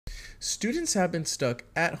Students have been stuck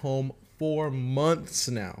at home for months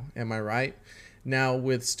now, am I right? Now,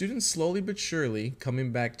 with students slowly but surely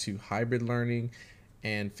coming back to hybrid learning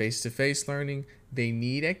and face-to-face learning, they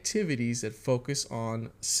need activities that focus on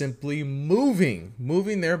simply moving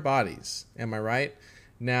their bodies, am I right?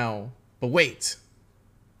 Now, but wait,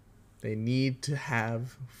 they need to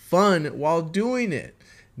have fun while doing it.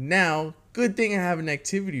 Now, good thing I have an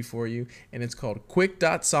activity for you, and it's called Quick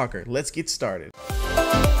Soccer. Let's get started.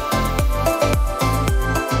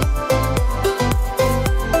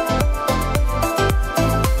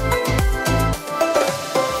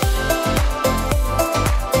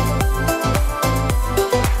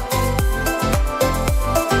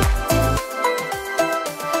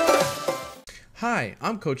 Hi,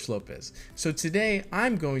 I'm Coach Lopez. So today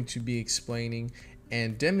I'm going to be explaining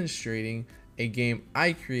and demonstrating a game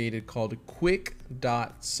I created called Quick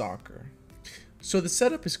Soccer. So the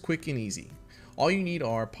setup is quick and easy. All you need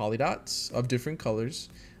are polydots of different colors,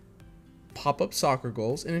 pop-up soccer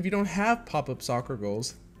goals, and if you don't have pop-up soccer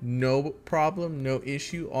goals, no problem, no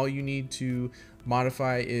issue. All you need to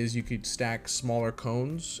modify is you could stack smaller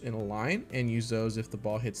cones in a line and use those. If the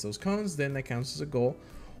ball hits those cones, then that counts as a goal.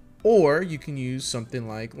 Or you can use something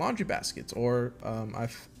like laundry baskets, or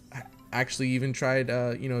I've actually even tried,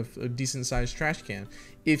 a decent sized trash can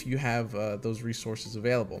if you have those resources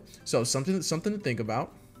available. So something to think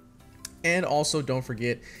about. And also don't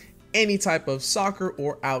forget any type of soccer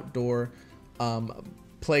or outdoor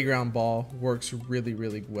playground ball works really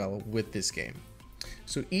well with this game.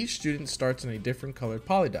 So each student starts in a different colored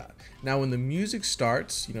polydot. Now when the music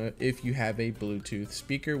starts, if you have a Bluetooth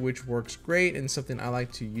speaker, which works great and something I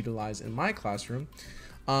like to utilize in my classroom,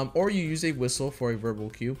 or you use a whistle for a verbal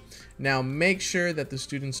cue. Now make sure that the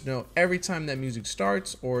students know every time that music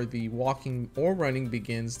starts or the walking or running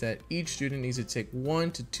begins that each student needs to take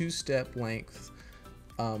 1 to 2 step length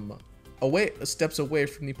steps away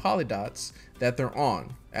from the polydots that they're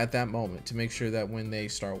on at that moment, to make sure that when they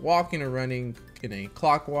start walking or running in a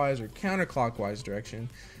clockwise or counterclockwise direction,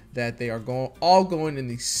 that they are all going in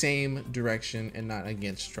the same direction and not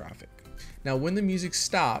against traffic. Now when the music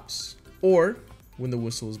stops, or when the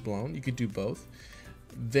whistle is blown, you could do both,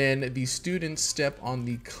 then the students step on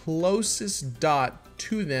the closest dot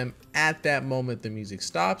to them at that moment the music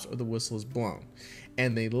stops or the whistle is blown,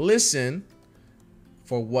 and they listen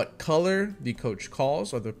for what color the coach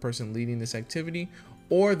calls, or the person leading this activity,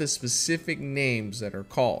 or the specific names that are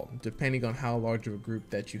called, depending on how large of a group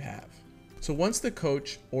that you have. So once the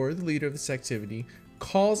coach or the leader of this activity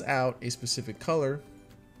calls out a specific color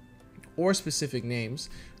or specific names,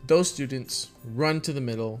 those students run to the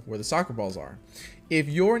middle where the soccer balls are. If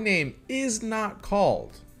your name is not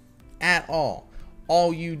called at all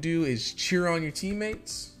you do is cheer on your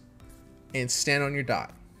teammates and stand on your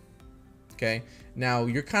dot. Okay, now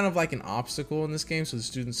you're kind of like an obstacle in this game, so the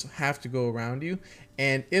students have to go around you.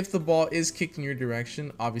 And if the ball is kicked in your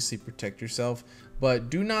direction, obviously protect yourself, but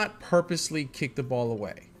do not purposely kick the ball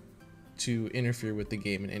away to interfere with the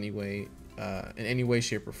game in any way,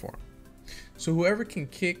 shape, or form. So whoever can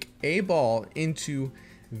kick a ball into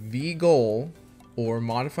the goal or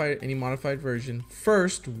any modified version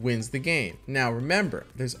first wins the game. Now remember,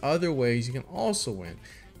 there's other ways you can also win.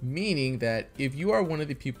 Meaning that if you are one of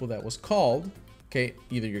the people that was called, okay,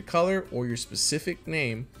 either your color or your specific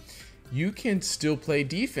name, you can still play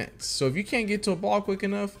defense. So if you can't get to a ball quick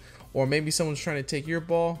enough, or maybe someone's trying to take your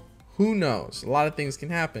ball, who knows? A lot of things can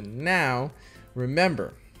happen. Now,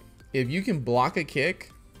 remember, if you can block a kick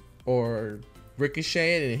or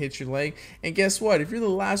ricochet it and it hits your leg, and guess what? If you're the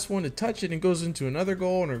last one to touch it and goes into another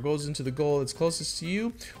goal, or it goes into the goal that's closest to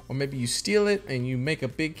you, or maybe you steal it and you make a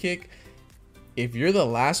big kick, if you're the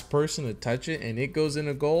last person to touch it and it goes in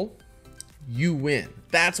a goal, you win.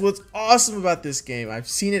 That's what's awesome about this game. I've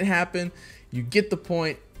seen it happen. You get the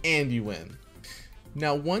point and you win.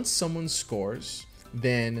 Now, once someone scores,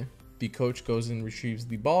 then the coach goes and retrieves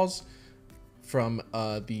the balls from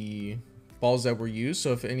the balls that were used.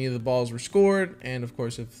 So if any of the balls were scored, and of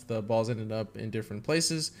course if the balls ended up in different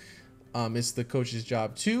places, it's the coach's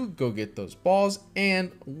job to go get those balls.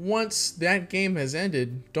 And once that game has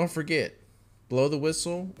ended, don't forget, blow the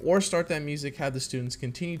whistle or start that music, have the students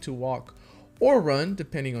continue to walk or run,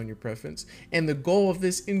 depending on your preference. And the goal of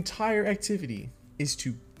this entire activity is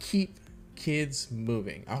to keep kids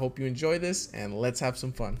moving. I hope you enjoy this, and let's have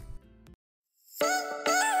some fun.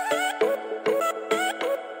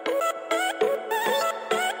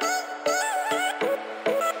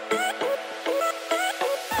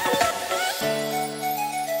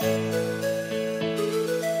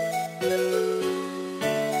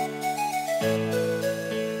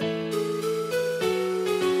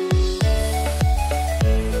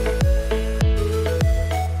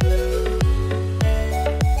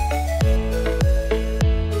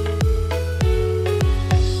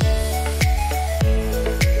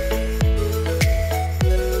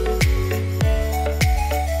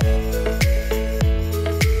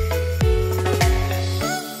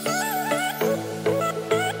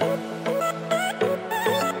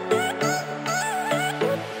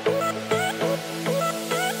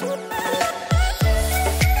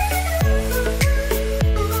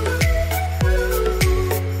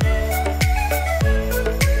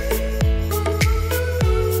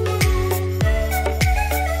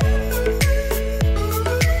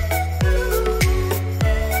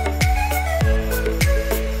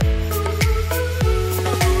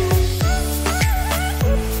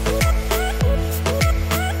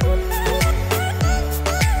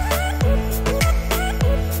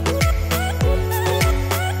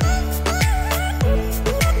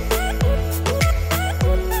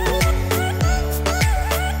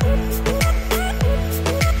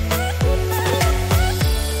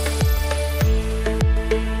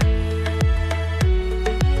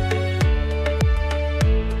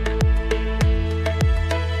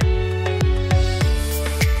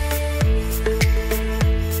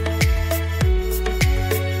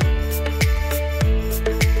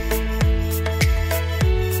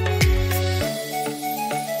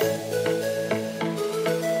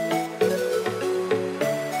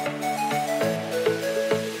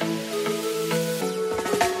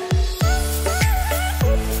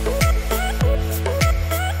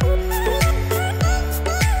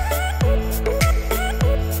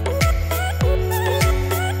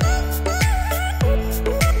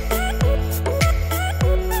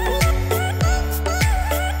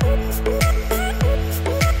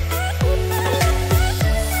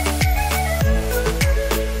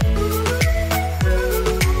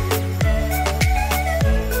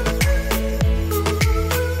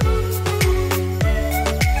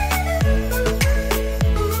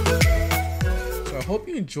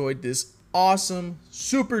 enjoyed this awesome,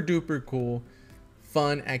 super duper cool,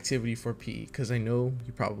 fun activity for PE, because I know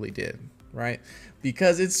you probably did, right?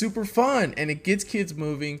 Because it's super fun and it gets kids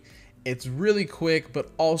moving. It's really quick,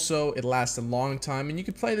 but also it lasts a long time, and you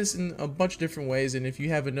can play this in a bunch of different ways. And if you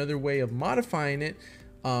have another way of modifying it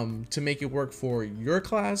to make it work for your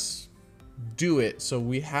class, do it. So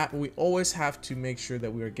we always have to make sure that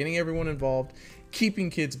we are getting everyone involved, keeping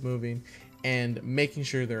kids moving, and making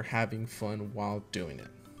sure they're having fun while doing it.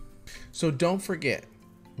 So don't forget,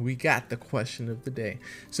 we got the question of the day.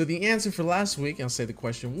 So the answer for last week, I'll say the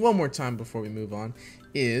question one more time before we move on,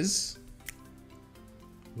 is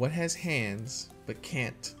what has hands but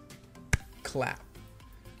can't clap?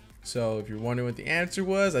 So if you're wondering what the answer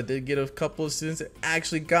was, I did get a couple of students that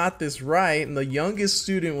actually got this right, and the youngest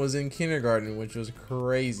student was in kindergarten, which was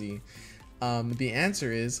crazy. The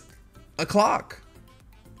answer is a clock.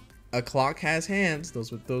 A clock has hands.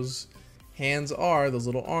 Those what those hands are, those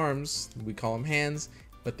little arms. We call them hands,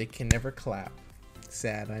 but they can never clap.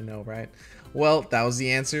 Sad, I know, right? Well, that was the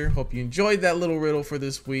answer. Hope you enjoyed that little riddle for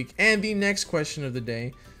this week. And the next question of the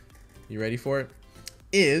day, you ready for it?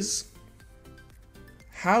 Is,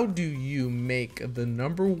 how do you make the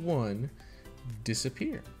number 1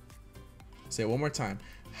 disappear? Say it one more time.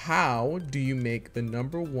 How do you make the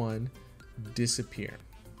number 1 disappear?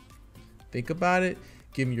 Think about it.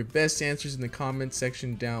 Give me your best answers in the comment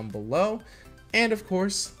section down below. And of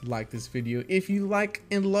course, like this video if you like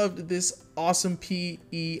and loved this awesome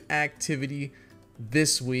PE activity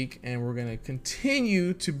this week. And we're gonna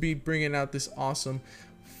continue to be bringing out this awesome,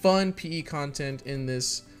 fun PE content in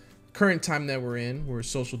this current time that we're in, where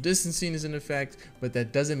social distancing is in effect, but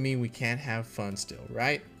that doesn't mean we can't have fun still,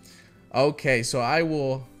 right? Okay, so I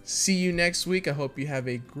will see you next week. I hope you have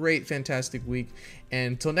a great, fantastic week.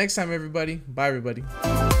 And until next time, everybody, bye everybody.